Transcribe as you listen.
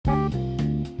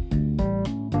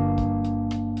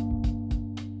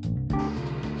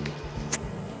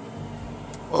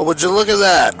Well, would you look at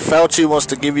that? Fauci wants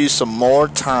to give you some more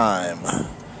time.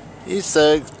 He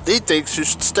thinks you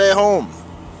should stay home.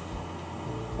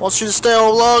 Wants you to stay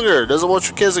home longer. Doesn't want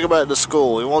your kids to go back to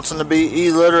school. He wants them to be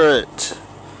illiterate.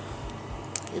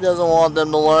 He doesn't want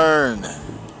them to learn.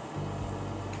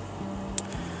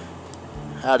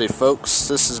 Howdy, folks.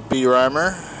 This is B.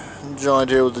 Reimer. I'm joined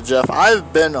here with the Jeff.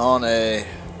 I've been on a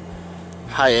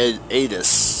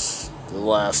hiatus the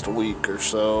last week or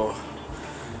so.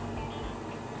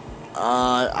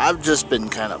 I've just been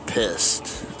kind of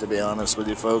pissed, to be honest with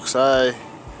you folks.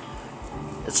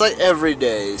 It's like every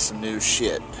day some new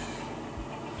shit.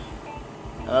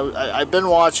 I've been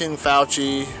watching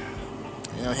Fauci.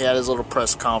 You know, he had his little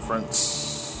press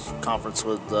conference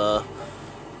with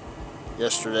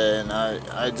yesterday, and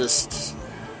I just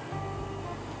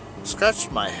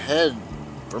scratched my head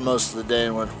for most of the day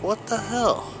and went, what the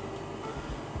hell?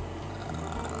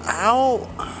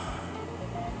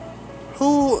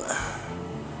 Who?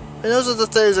 And those are the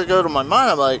things that go to my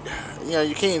mind. I'm like, you know,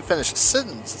 you can't even finish a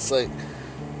sentence. It's like,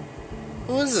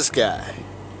 who is this guy?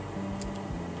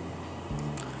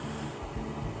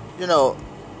 You know,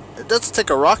 it doesn't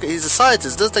take a rocket. He's a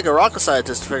scientist. It doesn't take a rocket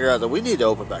scientist to figure out that we need to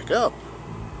open back up.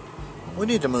 We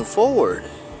need to move forward.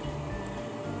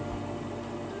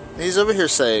 And he's over here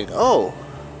saying, oh,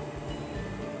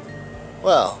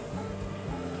 well,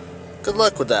 good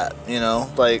luck with that, you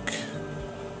know, like,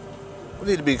 we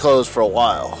need to be closed for a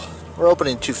while. We're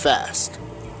opening too fast.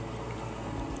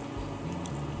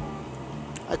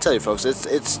 I tell you, folks,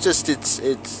 it's just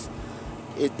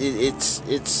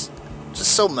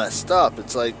so messed up.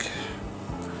 It's like,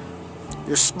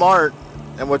 you're smart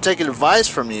and we're taking advice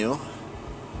from you,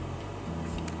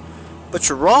 but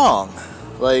you're wrong.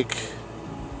 Like,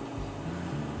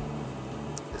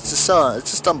 it's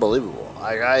just unbelievable.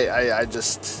 I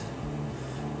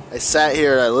sat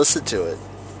here and I listened to it,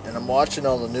 and I'm watching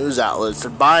all the news outlets. They're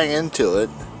buying into it.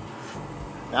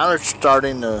 Now they're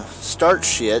starting to start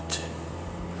shit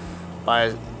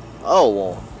by, oh,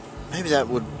 well, maybe that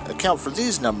would account for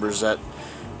these numbers that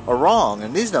are wrong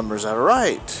and these numbers that are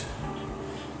right.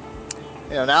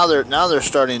 You know, now they're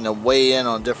starting to weigh in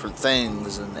on different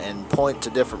things and point to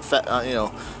different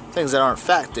things that aren't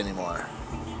fact anymore.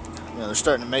 You know, they're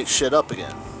starting to make shit up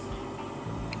again.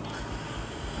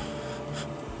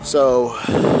 So,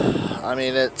 I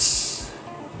mean, it's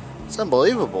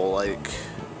unbelievable. Like,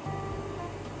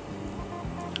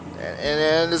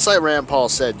 and it's like Rand Paul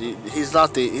said, he's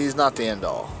not the end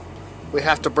all. We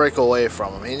have to break away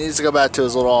from him. He needs to go back to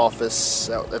his little office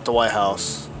out at the White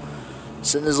House,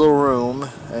 sit in his little room,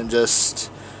 and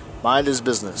just mind his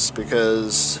business.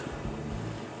 Because,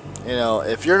 you know,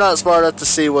 if you're not smart enough to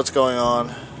see what's going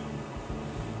on,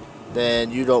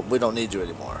 then we don't need you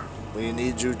anymore. We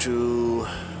need you to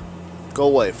go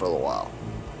away for a little while,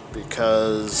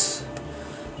 because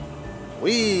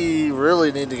we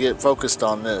really need to get focused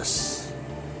on this,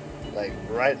 like,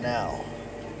 right now.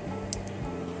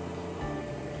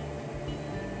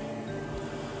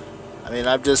 I mean,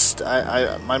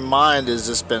 my mind has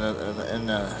just been in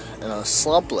a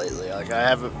slump lately. Like,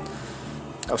 I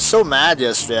was so mad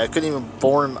yesterday I couldn't even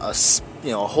form a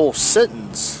whole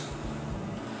sentence.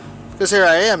 Because here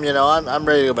I am, you know, I'm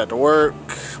ready to go back to work.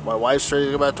 My wife's ready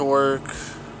to go back to work.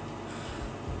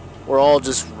 We're all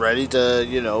just ready to,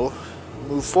 you know,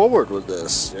 move forward with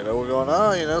this. You know, we're going,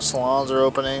 oh, you know, salons are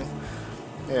opening.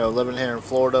 You know, living here in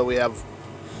Florida, we have,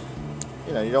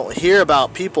 you know, you don't hear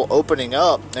about people opening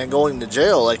up and going to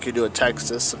jail like you do in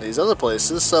Texas and these other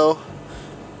places. So,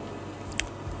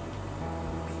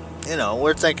 you know,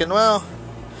 we're thinking, well,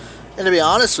 and to be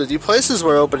honest with you, places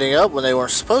were opening up when they weren't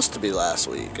supposed to be last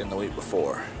week and the week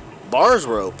before. Bars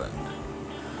were open.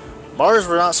 Bars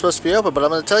were not supposed to be open, but I'm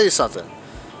going to tell you something.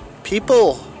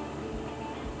 People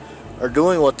are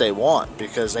doing what they want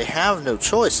because they have no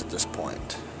choice at this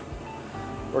point.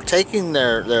 We're taking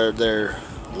their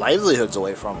livelihoods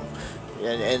away from them,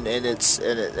 and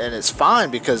it's fine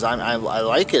because I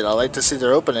like it. I like to see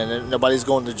they're open and nobody's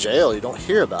going to jail. You don't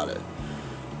hear about it.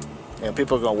 You know,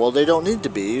 people are going, well, they don't need to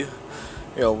be,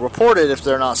 you know, reported if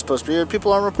they're not supposed to be.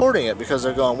 People aren't reporting it because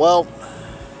they're going, well,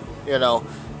 you know,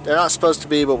 they're not supposed to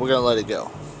be, but we're going to let it go.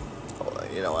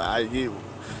 You know,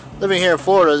 living here in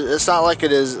Florida, it's not like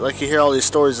it is, like you hear all these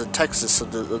stories in Texas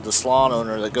of the salon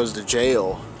owner that goes to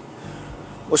jail,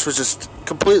 which was just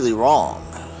completely wrong.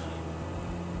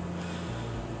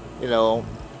 You know,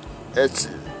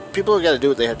 people have got to do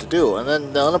what they have to do. And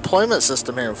then the unemployment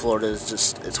system here in Florida is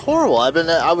just, it's horrible. I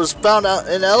was found out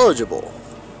ineligible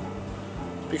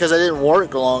because I didn't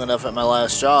work long enough at my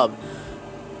last job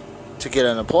to get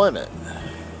unemployment.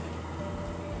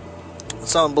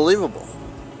 It's unbelievable.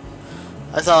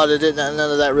 I thought none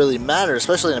of that really mattered,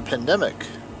 especially in a pandemic.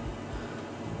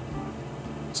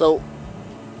 So,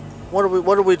 what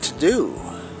are we to do?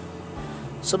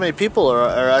 So many people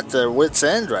are at their wits'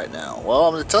 end right now. Well,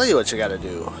 I'm going to tell you what you got to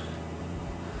do.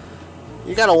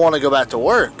 You got to want to go back to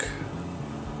work.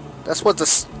 That's what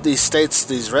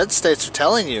these red states are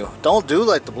telling you. Don't do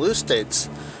like the blue states.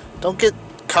 Don't get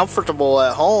comfortable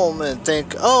at home and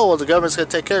think, oh, well, the government's going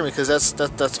to take care of me, because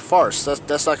that's a farce.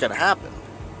 That's not going to happen.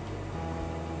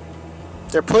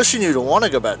 They're pushing you to want to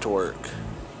go back to work.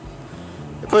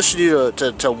 They're pushing you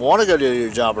to want to go do your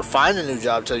job or find a new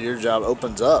job till your job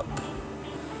opens up.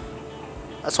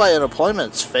 That's why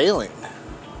unemployment's failing.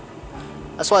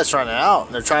 That's why it's running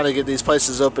out. They're trying to get these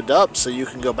places opened up so you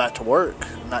can go back to work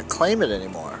and not claim it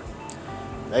anymore.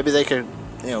 Maybe they could,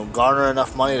 garner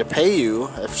enough money to pay you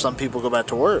if some people go back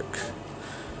to work.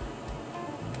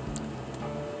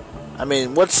 I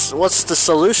mean, what's the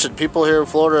solution? People here in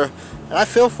Florida, and I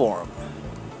feel for them.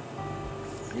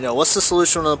 What's the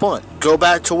solution to unemployment? Go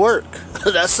back to work.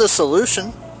 That's the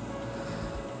solution.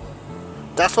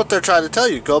 That's what they're trying to tell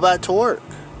you. Go back to work.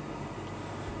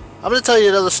 I'm going to tell you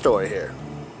another story here.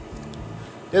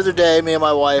 The other day, me and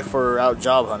my wife were out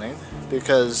job hunting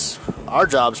because our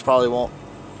jobs probably won't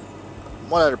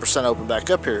 100% open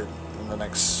back up here in the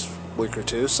next week or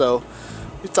two. So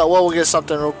we thought, well, we'll get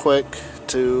something real quick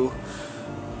to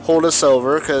hold us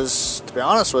over, because to be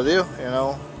honest with you,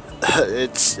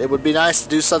 it would be nice to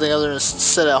do something other than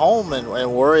sit at home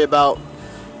and worry about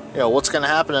what's going to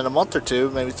happen in a month or two,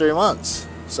 maybe 3 months.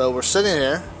 So we're sitting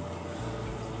here,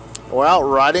 we're out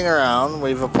riding around,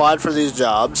 we've applied for these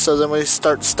jobs, so then we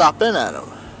start stopping at them.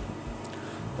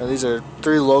 These are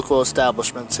 3 local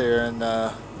establishments here in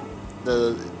the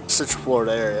Central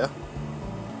Florida area.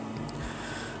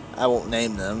 I won't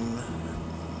name them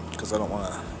because I don't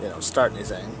want to start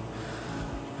anything.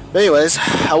 But anyways,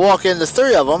 I walk into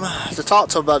 3 of them to talk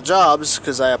to them about jobs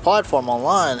because I applied for them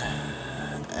online.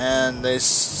 And they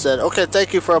said, okay,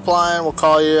 thank you for applying. We'll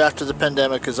call you after the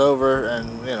pandemic is over,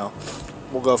 and,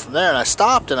 we'll go from there. And I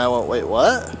stopped and I went, wait,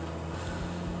 what?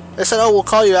 They said, oh, we'll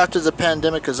call you after the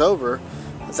pandemic is over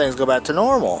and things go back to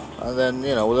normal. And then,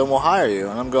 then we'll hire you.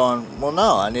 And I'm going, well,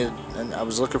 no, and I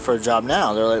was looking for a job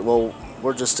now. They're like, well,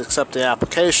 we're just accepting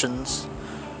applications,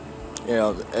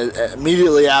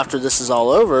 immediately after this is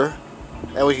all over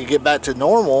and we can get back to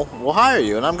normal, we'll hire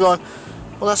you. And I'm going,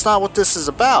 well, that's not what this is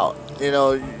about.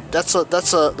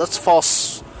 That's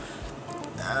false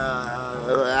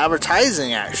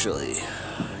advertising, actually.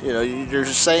 You're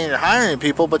just saying you're hiring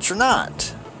people, but you're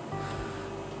not.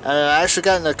 And I actually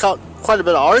got into quite a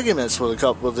bit of arguments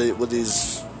with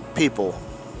these people.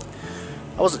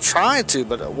 I wasn't trying to,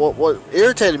 but what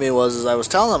irritated me was I was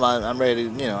telling them I'm ready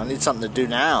to, I need something to do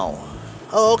now.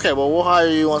 Oh, okay, well, we'll hire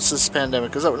you once this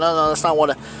pandemic is over. No, that's not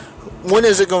what when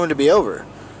is it going to be over?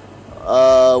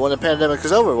 When the pandemic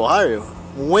is over, we'll hire you.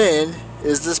 When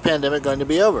is this pandemic going to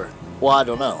be over? Well, I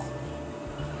don't know.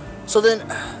 So then,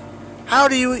 how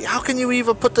can you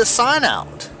even put this sign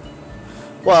out?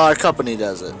 Well, our company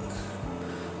does it.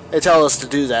 They tell us to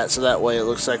do that, so that way it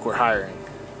looks like we're hiring.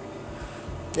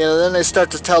 Then they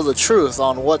start to tell the truth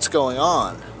on what's going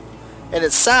on. And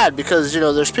it's sad because,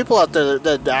 there's people out there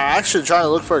that are actually trying to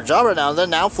look for a job right now, and then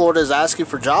now Florida is asking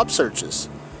for job searches.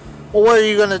 Well, where are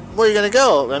you gonna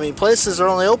go? I mean, places are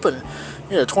only open,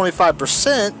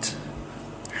 25%,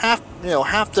 half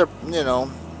their,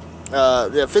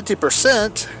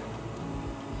 50%.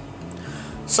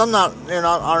 Some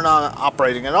are not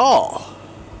operating at all.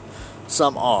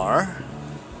 Some are.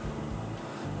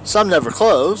 Some never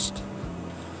closed,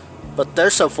 but they're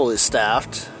so fully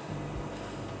staffed.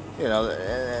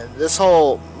 This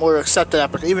whole, we're accepting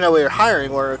applications, even though we're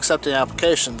hiring, we're accepting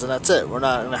applications, and that's it. We're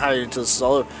not going to hire you until this is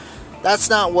all over. That's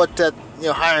not what that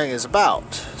hiring is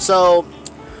about. So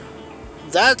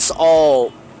that's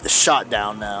all shot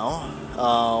down now.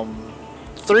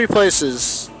 3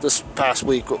 places this past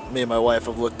week me and my wife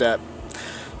have looked at.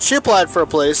 She applied for a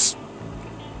place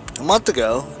a month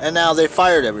ago, and now they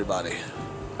fired everybody.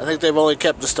 I think they've only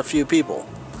kept just a few people.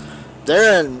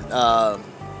 They're in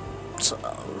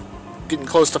getting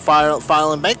close to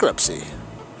filing bankruptcy,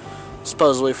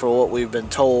 supposedly, for what we've been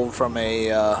told from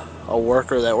a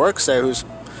worker that works there, who's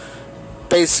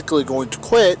basically going to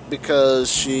quit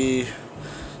because she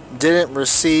didn't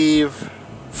receive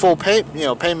full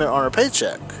payment on her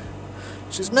paycheck.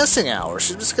 She's missing hours.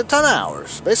 She's missing a ton of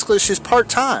hours. Basically, she's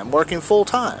part-time, working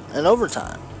full-time and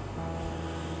overtime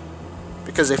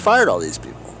because they fired all these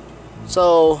people.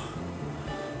 So,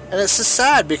 and it's just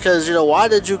sad because, why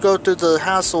did you go through the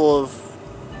hassle of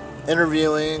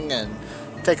interviewing and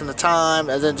taking the time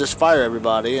and then just fire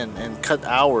everybody and cut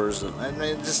hours. And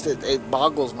it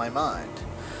boggles my mind.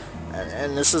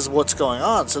 And this is what's going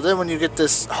on. So then when you get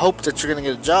this hope that you're going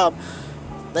to get a job,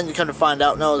 then you come to find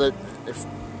out, no, that if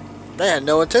they had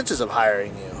no intentions of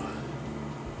hiring you.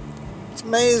 It's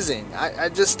amazing. I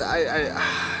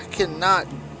cannot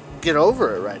get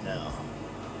over it right now.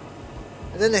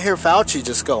 And then to hear Fauci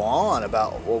just go on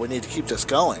about, well, we need to keep this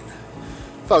going.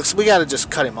 Folks, we got to just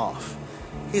cut him off.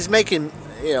 He's making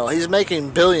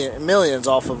millions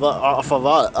off of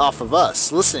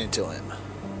us listening to him.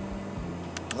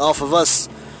 Off of us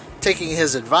taking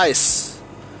his advice.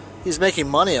 He's making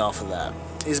money off of that.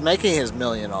 He's making his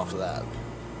million off of that.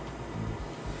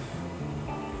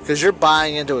 Because you're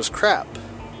buying into his crap.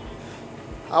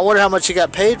 I wonder how much he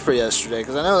got paid for yesterday,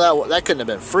 because I know that couldn't have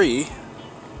been free.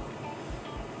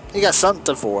 He got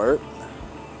something for it.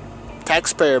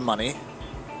 Taxpayer money.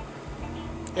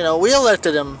 You know, we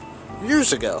elected him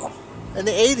years ago, in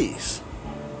the 80s.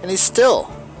 And he's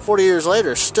still, 40 years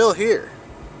later, still here.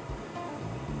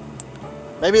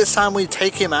 Maybe it's time we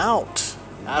take him out.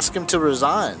 Ask him to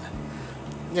resign.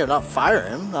 You know, not fire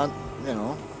him. Not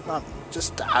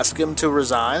just ask him to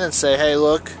resign and say, hey,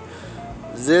 look,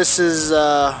 this is,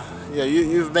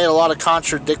 you've made a lot of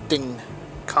contradicting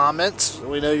comments.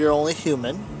 We know you're only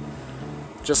human,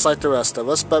 just like the rest of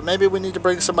us, but maybe we need to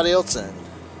bring somebody else in.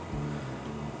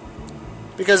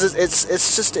 Because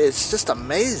it's just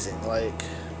amazing. Like,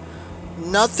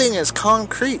 nothing is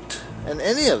concrete in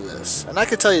any of this. And I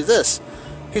can tell you this.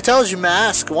 He tells you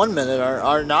masks 1 minute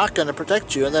are not going to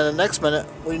protect you, and then the next minute,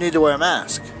 well, you need to wear a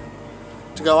mask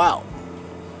to go out.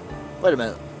 Wait a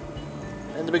minute.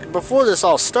 And before this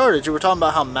all started, you were talking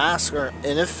about how masks are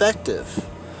ineffective.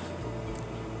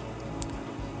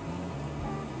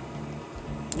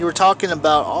 You were talking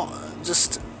about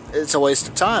it's a waste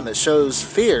of time. It shows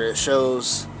fear. It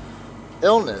shows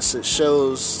illness. It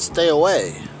shows stay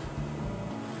away.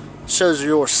 It shows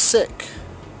you're sick.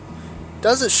 It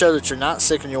doesn't show that you're not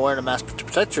sick and you're wearing a mask to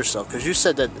protect yourself, because you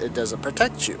said that it doesn't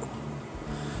protect you.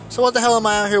 So what the hell am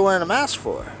I out here wearing a mask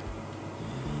for?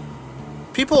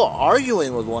 People are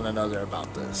arguing with one another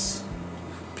about this.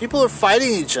 People are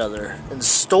fighting each other in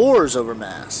stores over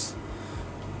masks.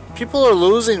 People are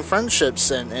losing friendships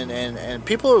and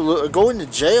people are going to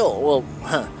jail. Well,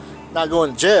 not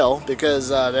going to jail because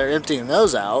they're emptying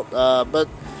those out. But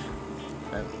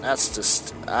that's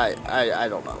just I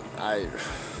don't know.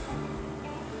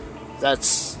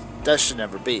 That should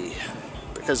never be,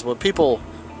 because when people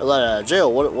are let out of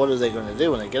jail, what are they going to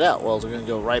do when they get out? Well, they're going to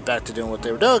go right back to doing what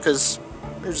they were doing, because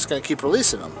you're just going to keep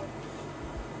releasing them.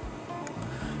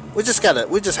 We're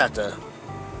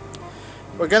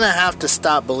going to have to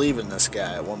stop believing this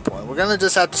guy at one point. We're going to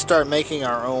just have to start making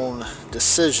our own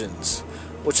decisions,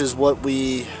 which is what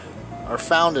we are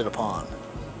founded upon.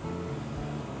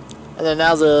 And then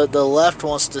now the left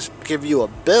wants to give you a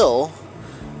bill,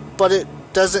 but it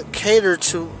doesn't cater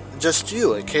to just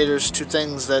you. It caters to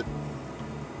things that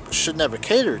should never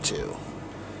cater to.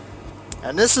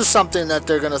 And this is something that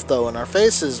they're going to throw in our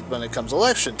faces when it comes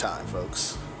election time,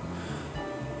 folks.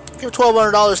 Give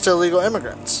 $1,200 to illegal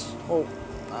immigrants. Well,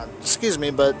 excuse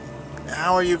me, but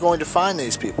how are you going to find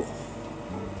these people?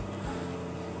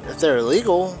 If they're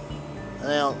illegal,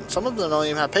 some of them don't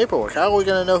even have paperwork. How are we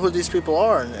going to know who these people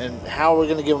are, and how are we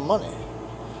going to give them money?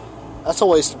 That's a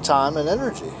waste of time and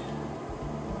energy.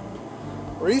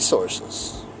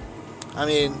 Resources. I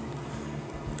mean,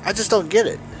 I just don't get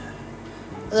it.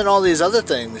 And then all these other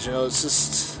things, it's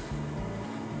just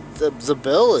the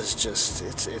bill is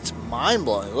just it's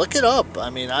mind-blowing. Look it up. I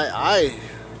mean, I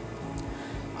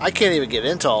can't even get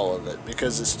into all of it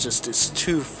because it's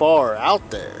too far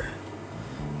out there.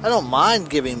 I don't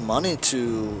mind giving money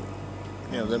to,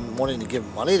 them wanting to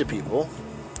give money to people,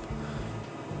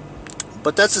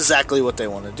 but that's exactly what they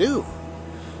want to do.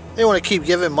 They want to keep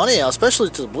giving money out, especially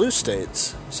to the blue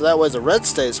states, so that way the red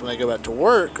states, when they go back to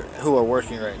work, who are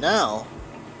working right now,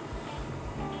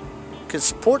 can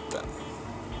support them.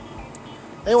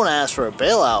 They want to ask for a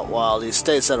bailout while these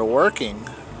states that are working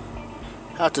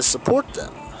have to support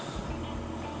them.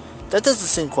 That doesn't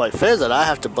seem quite fair, that I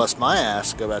have to bust my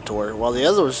ass to go back to work while the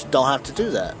others don't have to do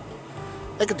that.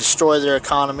 They could destroy their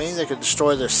economy. They could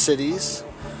destroy their cities.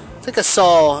 I think I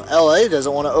saw LA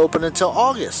doesn't want to open until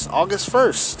August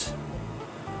 1st.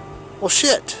 Well,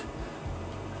 shit.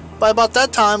 By about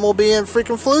that time, we'll be in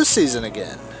freaking flu season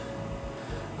again.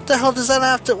 What the hell does that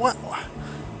have to... What?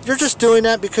 You're just doing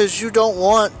that because you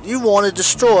want to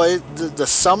destroy the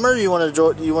summer. You want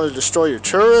to destroy your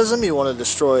tourism. You want to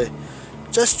destroy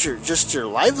just your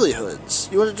livelihoods.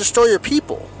 You want to destroy your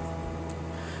people.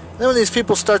 And Then when these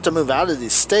people start to move out of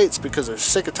these states because they're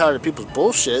sick and tired of people's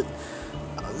bullshit,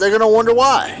 they're going to wonder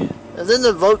why. And then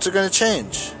the votes are going to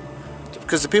change.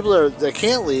 Because the people that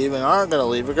can't leave and aren't going to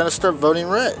leave are going to start voting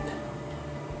red.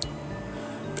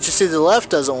 But you see, the left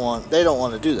they don't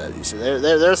want to do that. You see,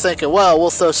 they're thinking, well,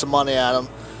 we'll throw some money at them,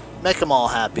 make them all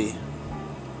happy,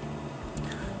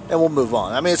 and we'll move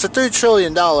on. I mean, it's a $3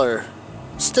 trillion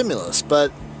stimulus,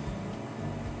 but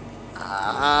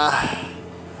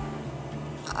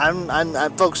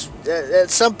folks, at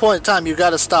some point in time, you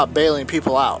got to stop bailing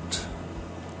people out.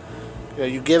 You know,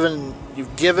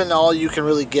 you've given all you can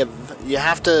really give. You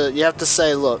have to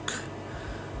say, look,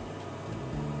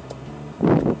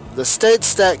 the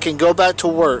states that can go back to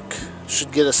work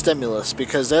should get a stimulus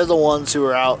because they're the ones who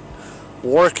are out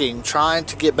working, trying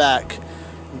to get back.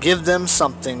 Give them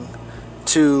something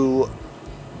to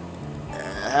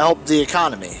help the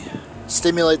economy,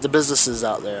 stimulate the businesses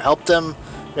out there, help them.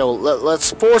 You know,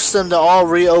 let's force them to all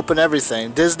reopen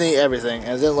everything, Disney, everything,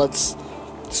 and then let's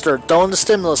start throwing the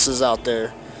stimuluses out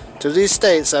there to these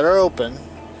states that are open.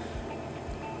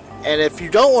 And if you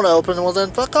don't want to open, well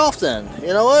then fuck off then. You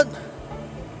know what?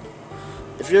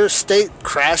 If your state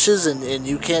crashes and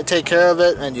you can't take care of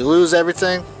it and you lose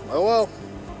everything, oh well.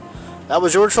 That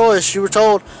was your choice. You were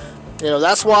told. You know,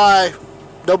 that's why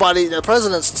the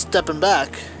president's stepping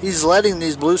back. He's letting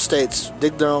these blue states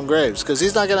dig their own graves because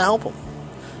he's not going to help them.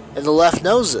 And the left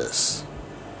knows this.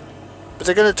 But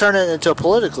they're going to turn it into a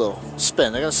political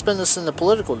spin. They're going to spin this in the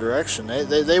political direction.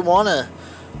 They want to,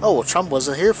 oh, well, Trump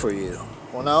wasn't here for you.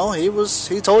 Well, no,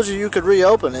 he told you could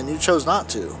reopen and you chose not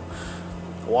to.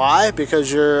 Why? Because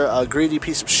you're a greedy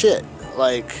piece of shit.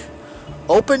 Like,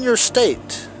 open your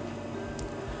state.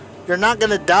 You're not going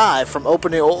to die from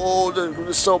opening. Oh,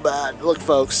 it's so bad. Look,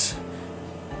 folks.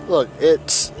 Look,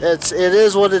 it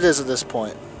is what it is at this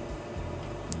point.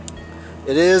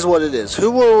 It is what it is.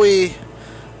 Who were we?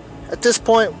 At this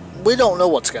point, we don't know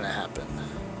what's going to happen.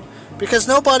 Because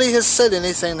nobody has said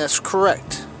anything that's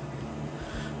correct.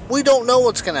 We don't know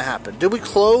what's going to happen. Did we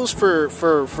close for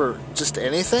just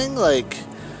anything? Like,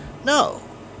 no.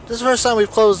 This is the first time we've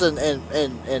closed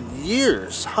in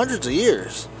years. Hundreds of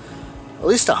years. At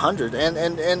least 100.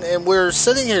 And we're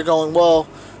sitting here going, well,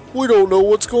 we don't know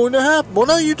what's going to happen. Well,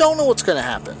 no, you don't know what's going to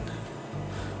happen.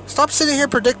 Stop sitting here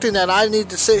predicting that I need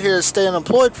to sit here and stay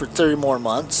unemployed for 30 more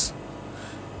months.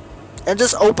 And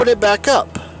just open it back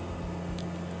up.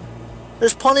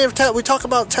 There's plenty of we talk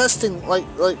about testing like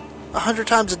 100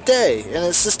 times a day, and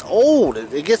it's just old.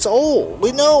 It gets old.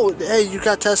 We know. Hey, you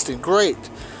got testing, great.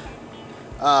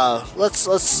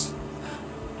 Let's.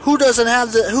 Who doesn't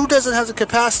have the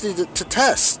capacity to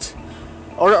test,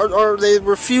 or are they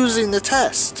refusing to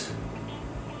test?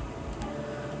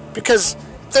 Because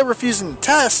if they're refusing to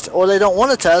test, or they don't want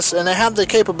to test, and they have the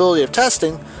capability of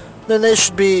testing, then there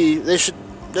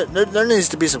needs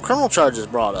to be some criminal charges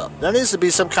brought up. There needs to be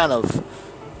some kind of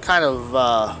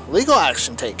legal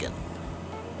action taken.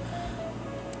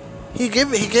 He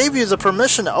gave you the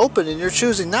permission to open, and you're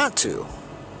choosing not to.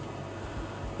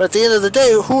 But at the end of the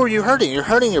day, who are you hurting? You're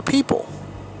hurting your people.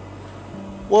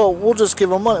 Well, we'll just give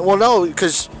them money. Well, no,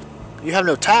 because you have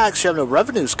no tax, you have no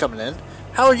revenues coming in.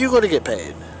 How are you going to get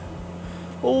paid?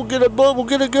 Well, we'll get a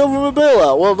government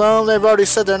bailout. Well, no, they've already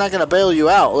said they're not going to bail you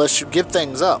out unless you give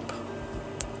things up.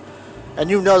 And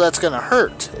you know that's going to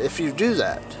hurt if you do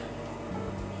that.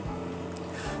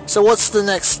 So what's the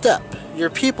next step? Your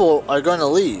people are going to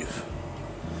leave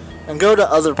and go to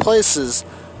other places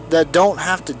that don't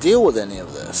have to deal with any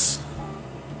of this.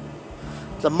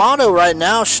 The motto right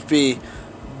now should be,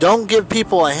 don't give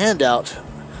people a handout.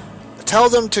 Tell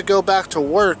them to go back to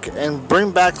work and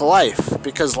bring back life,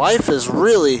 because life is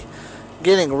really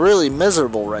getting really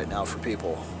miserable right now for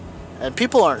people. And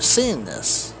people aren't seeing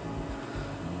this.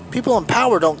 People in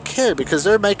power don't care because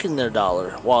they're making their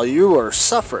dollar while you are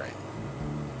suffering.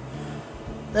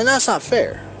 And that's not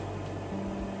fair.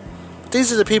 But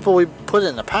these are the people we put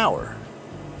into power.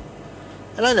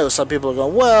 And I know some people are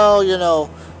going, well, you know,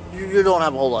 you don't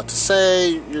have a whole lot to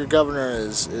say. Your governor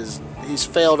he's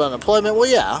failed unemployment. Well,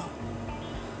 yeah,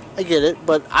 I get it.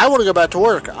 But I want to go back to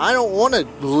work. I don't want to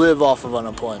live off of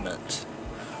unemployment.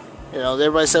 You know,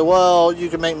 everybody say, well, you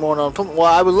can make more on unemployment.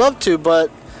 Well, I would love to, but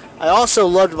I also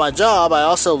loved my job. I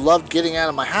also loved getting out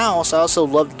of my house. I also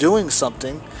loved doing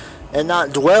something and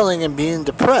not dwelling and being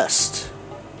depressed.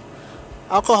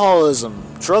 Alcoholism,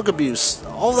 drug abuse,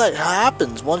 all that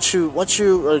happens once you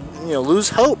lose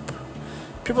hope.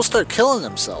 People start killing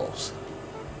themselves.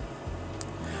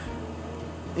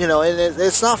 You know, and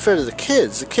it's not fair to the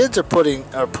kids. The kids are put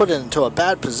into a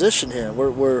bad position here.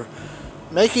 We're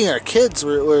making our kids.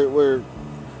 We're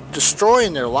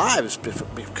destroying their lives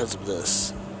because of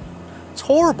this. It's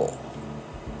horrible.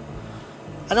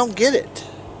 I don't get it.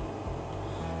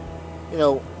 You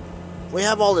know, we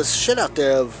have all this shit out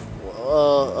there of,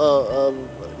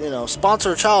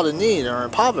 sponsor a child in need or in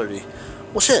poverty.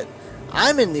 Well, shit,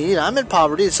 I'm in need, I'm in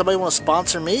poverty, and somebody want to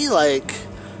sponsor me? Like,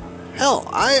 hell,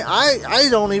 I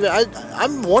don't even,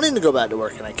 I'm wanting to go back to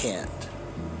work and I can't.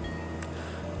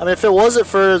 I mean, if it wasn't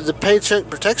for the paycheck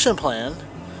protection plan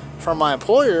from my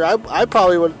employer, I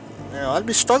probably would, I'd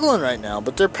be struggling right now.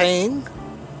 But they're paying,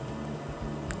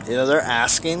 they're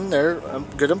asking their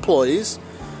good employees,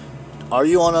 are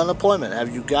you on unemployment?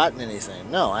 Have you gotten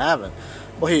anything? No, I haven't.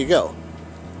 Well, here you go.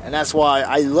 And that's why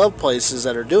I love places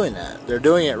that are doing that. They're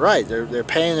doing it right. They're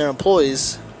paying their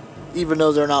employees even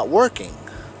though they're not working,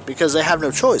 because they have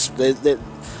no choice. They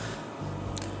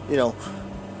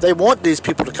want these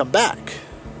people to come back.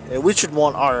 And we should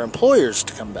want our employers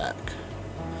to come back.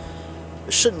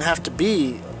 It shouldn't have to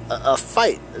be a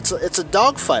fight. It's a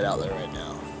dogfight out there right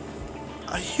now.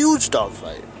 A huge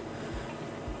dogfight.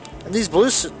 And these blue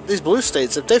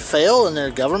states, if they fail and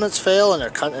their governments fail and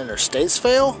their states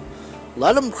fail,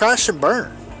 let them crash and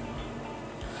burn.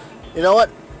 You know what?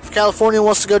 If California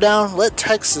wants to go down, let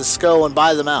Texas go and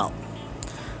buy them out.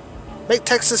 Make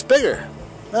Texas bigger.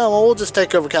 No, well, we'll just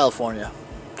take over California.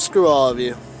 Screw all of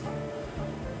you.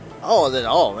 Then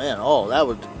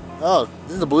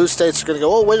the blue states are going to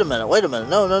go, wait a minute.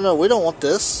 No, we don't want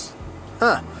this.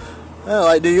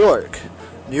 Like New York.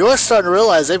 New York's starting to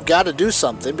realize they've got to do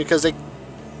something, because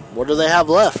what do they have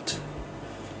left?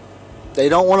 They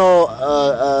don't want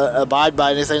to abide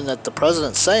by anything that the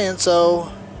president's saying, so,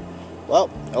 well,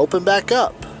 open back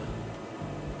up.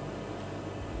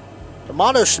 The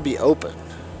motto should be open.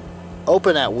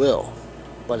 Open at will,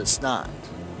 but it's not.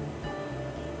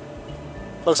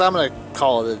 Folks, I'm going to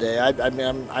call it a day.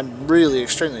 I'm really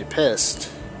extremely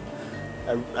pissed.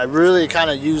 I really kind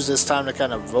of use this time to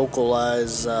kind of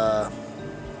vocalize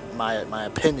my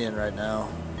opinion right now.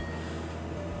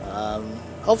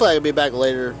 Hopefully I can be back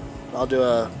later. I'll do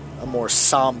a more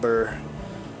somber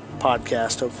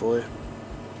podcast, hopefully.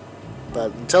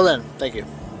 But until then, thank you.